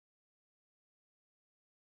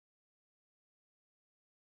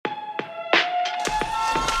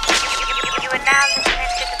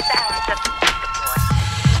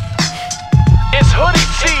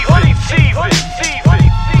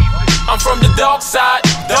dark side,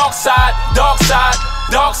 dark side, dark side,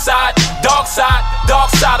 dark side, dark side, dark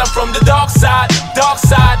side. I'm from the dark side, dark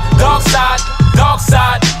side, dark side, dark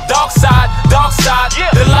side, dark side, dark side.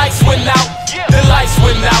 The lights went out, the lights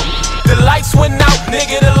went out, the lights went out,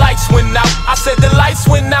 nigga, the lights went out. I said the lights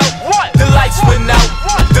went out, the lights went out,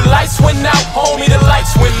 the lights went out, homie, the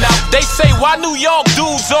lights went out. They say why New York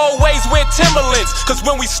dudes always wear Timberlands? Cause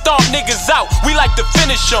when we stomp niggas out, we like to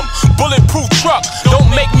finish them. Bulletproof truck, don't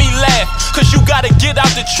make me laugh, cause you gotta get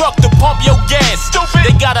out the truck to pump your gas. Stupid.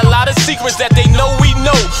 They got a lot of secrets that they know we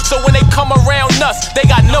know, so when they come around us, they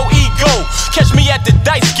got no ego. Catch me at the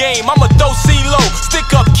dice game, I'ma throw CeeLo. Stick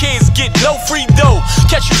up kids get no free dough.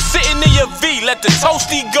 Catch you sitting in your V, let the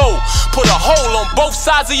toasty go. Put a hole on both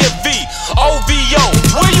sides of your V. OVO,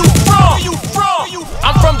 where you from? Where you from?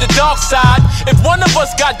 I'm from the dark side. If one of us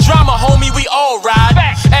got drama, homie, we all ride.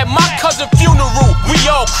 At my cousin's funeral, we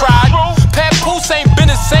all cried. Papoose ain't been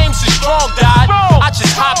the same since Strong died. I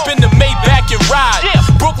just hop in the Maybach and ride.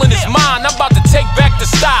 Brooklyn is mine, I'm about to take back the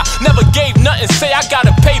style. Never gave nothing, say I gotta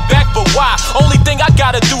pay back, but why? Only thing I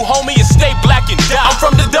gotta do, homie, is stay black and die. I'm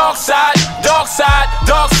from the dark side, dark side,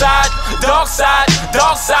 dark side, dark side,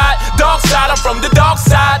 dark side, dark side. I'm from the dark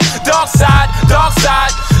side, dark side, dark side,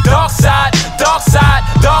 dark side, dark side,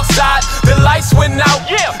 dark side. The lights went out,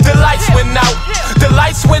 the lights went out, the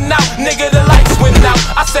lights went out, nigga, the lights went out.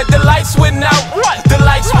 I said the lights went out, the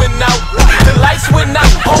lights went out, the lights went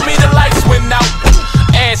out, homie, the lights went out.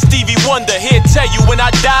 Ask Stevie Wonder, he'll tell you when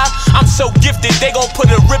I die, I'm so gifted they gon'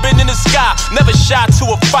 put a ribbon in the sky. Never shy to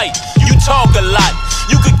a fight, you talk a lot,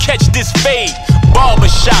 you could catch this fade.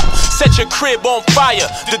 Barbershop, set your crib on fire,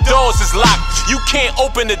 the doors is locked. You can't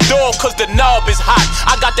open the door cause the knob is hot.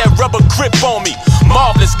 I got that rubber grip on me,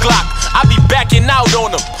 marvelous Glock. I be backing out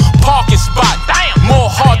on them, parking spot.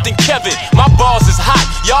 More heart than Kevin, my bars is hot.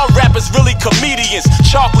 Y'all rappers really comedians,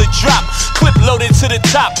 chocolate drop, clip loaded to the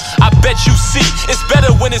top. I bet you see, it's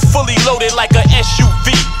better when it's fully loaded like a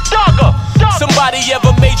SUV. Somebody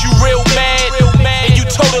ever made you real mad, and you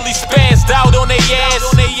totally spazzed out on their ass?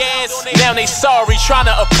 Now they sorry, trying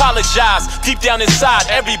to apologize. Deep down inside,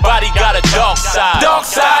 everybody got a dark side. Dark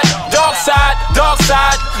side, dark side, dark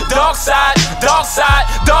side, dark side, dark side,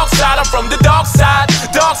 dark side. I'm from the dark side,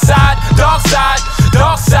 dark side, dark side,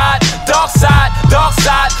 dark side, dark side, dark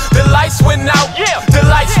side. The lights went out, the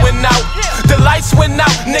lights went out,